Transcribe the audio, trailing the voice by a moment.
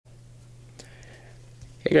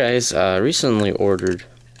Hey guys, recently ordered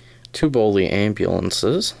 2 Boley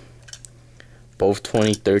ambulances, both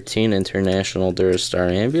 2013 International Durastar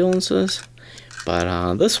Ambulances,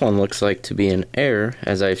 but this one looks like to be an error,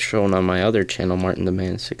 as I've shown on my other channel, Martin the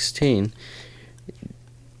Man 16.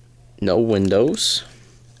 No windows,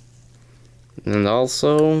 and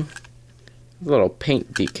also a little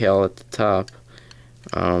paint decal at the top.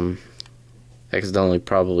 Accidentally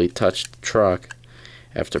probably touched the truck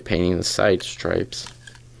after painting the side stripes.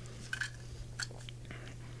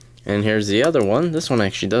 And here's the other one. This one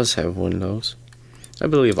actually does have windows. I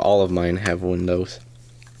believe all of mine have windows.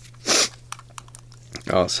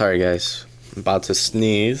 Oh, sorry guys. I'm about to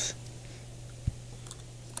sneeze.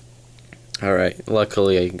 Alright,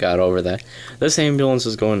 luckily I got over that. This ambulance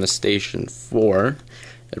is going to Station 4.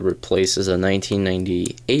 It replaces a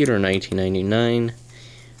 1998 or 1999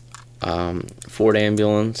 Ford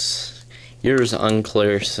ambulance. Years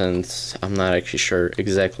unclear, since I'm not actually sure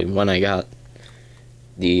exactly when I got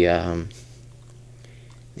the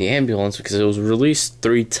ambulance, because it was released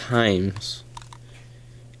 3 times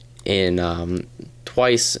in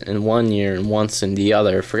twice in one year and once in the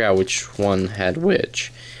other. I forgot which one had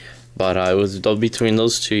which, but it was between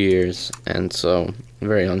those 2 years, and so I'm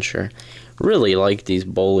very unsure. Really like these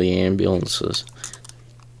Boley ambulances.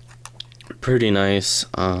 Pretty nice.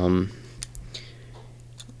 For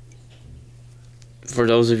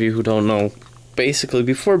those of you who don't know, basically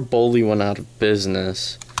before Boley went out of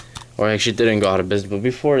business, or actually didn't go out of business, but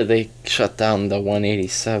before they shut down the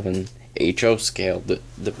 187 HO scale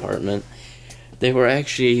department, they were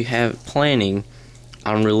actually planning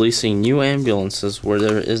on releasing new ambulances where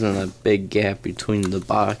there isn't a big gap between the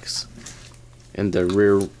box and the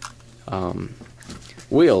rear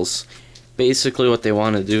wheels. Basically what they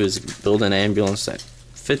want to do is build an ambulance that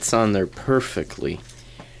fits on there perfectly.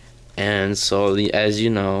 And so, as you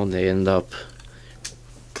know, they end up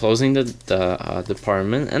closing the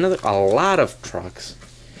department, and a lot of trucks.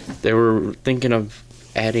 They were thinking of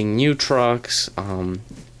adding new trucks.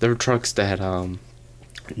 There were trucks that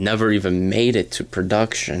never even made it to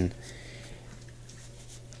production,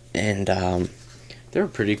 and they were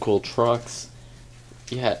pretty cool trucks.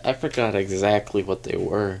 Yeah, I forgot exactly what they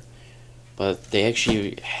were, but they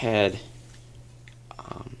actually had.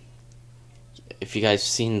 If you guys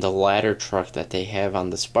seen the ladder truck that they have on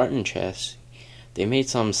the Spartan chassis, they made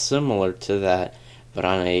something similar to that, but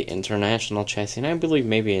on a international chassis, and I believe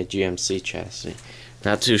maybe a GMC chassis.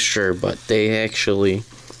 Not too sure, but they actually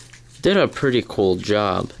did a pretty cool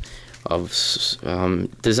job of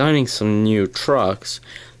designing some new trucks.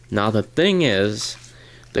 Now the thing is,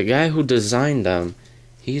 the guy who designed them,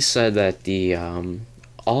 he said that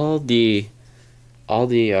all the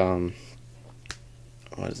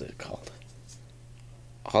what is it called?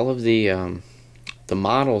 All of the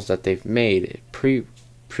models that they've made,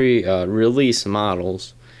 release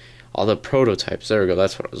models, all the prototypes, there we go,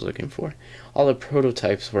 that's what I was looking for. All the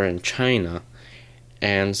prototypes were in China,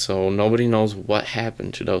 and so nobody knows what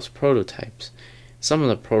happened to those prototypes. Some of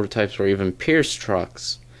the prototypes were even Pierce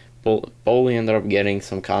trucks. Boley ended up getting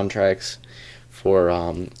some contracts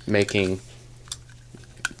for making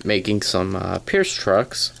some Pierce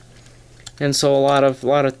trucks. And so a lot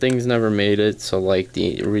of things never made it. So like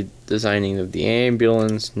the redesigning of the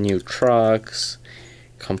ambulance, new trucks,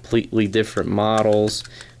 completely different models.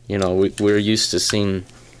 You know, we're used to seeing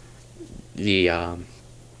the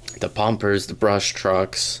bumpers, the brush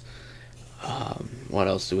trucks. What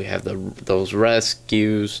else do we have? Those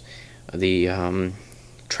rescues, the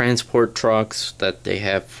transport trucks that they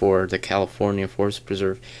have for the California Forest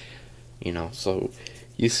Preserve. You know, so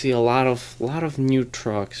you see a lot of new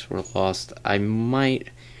trucks were lost. I might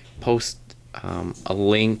post a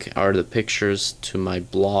link or the pictures to my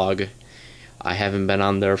blog. I haven't been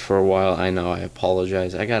on there for a while. I know, I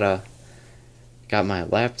apologize. I got my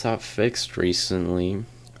laptop fixed recently,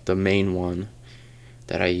 the main one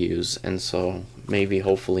that I use, and so maybe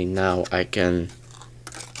hopefully now I can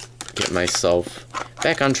get myself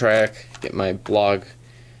back on track, get my blog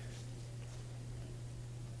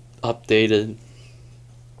updated.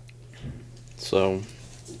 So,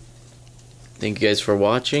 thank you guys for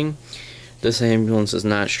watching. This ambulance is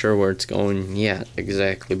not sure where it's going yet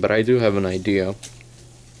exactly, but I do have an idea.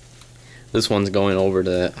 This one's going over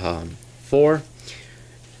to 4.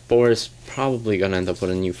 4 is probably going to end up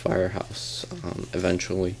with a new firehouse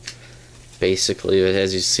eventually. Basically,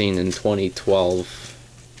 as you've seen in 2012,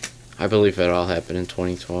 I believe it all happened in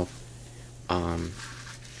 2012.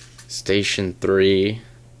 Station 3,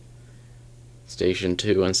 Station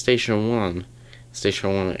 2, and Station 1, Station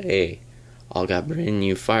 1A, all got brand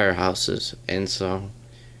new firehouses, and so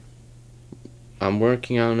I'm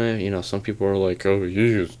working on it. You know, some people are like, oh, you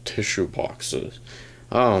use tissue boxes.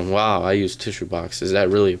 Oh, wow, I use tissue boxes. Is that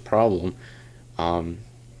really a problem?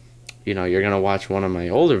 You know, you're going to watch one of my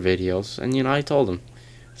older videos, and, you know, I told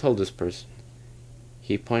this person.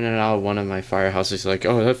 He pointed out one of my firehouses. He's like,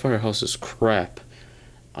 oh, that firehouse is crap.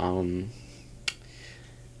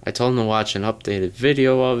 I told him to watch an updated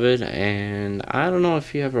video of it, and I don't know if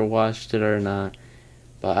he ever watched it or not,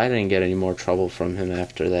 but I didn't get any more trouble from him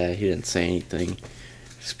after that. He didn't say anything.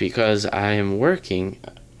 It's because I am working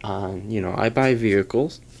on, you know, I buy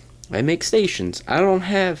vehicles, I make stations. I don't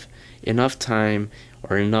have enough time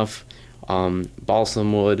or enough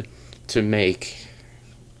balsam wood to make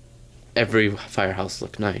every firehouse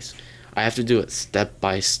look nice. I have to do it step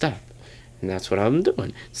by step. And that's what I'm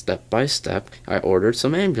doing. Step by step, I ordered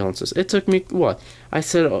some ambulances. It took me, what? I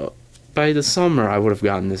said by the summer I would have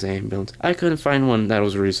gotten this ambulance. I couldn't find one that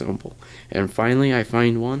was reasonable. And finally I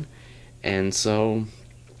find one. And so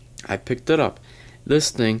I picked it up. This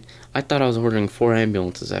thing, I thought I was ordering 4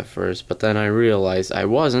 ambulances at first. But then I realized I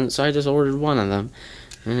wasn't. So I just ordered one of them.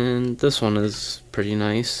 And this one is pretty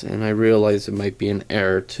nice. And I realized it might be an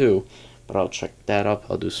error too. But I'll check that up.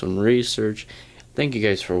 I'll do some research. Thank you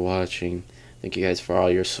guys for watching. Thank you guys for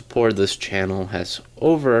all your support. This channel has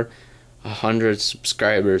over 100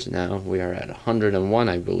 subscribers now. We are at 101,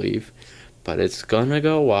 I believe. But it's gonna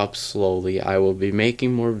go up slowly. I will be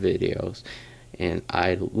making more videos. And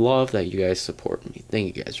I love that you guys support me.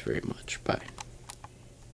 Thank you guys very much. Bye.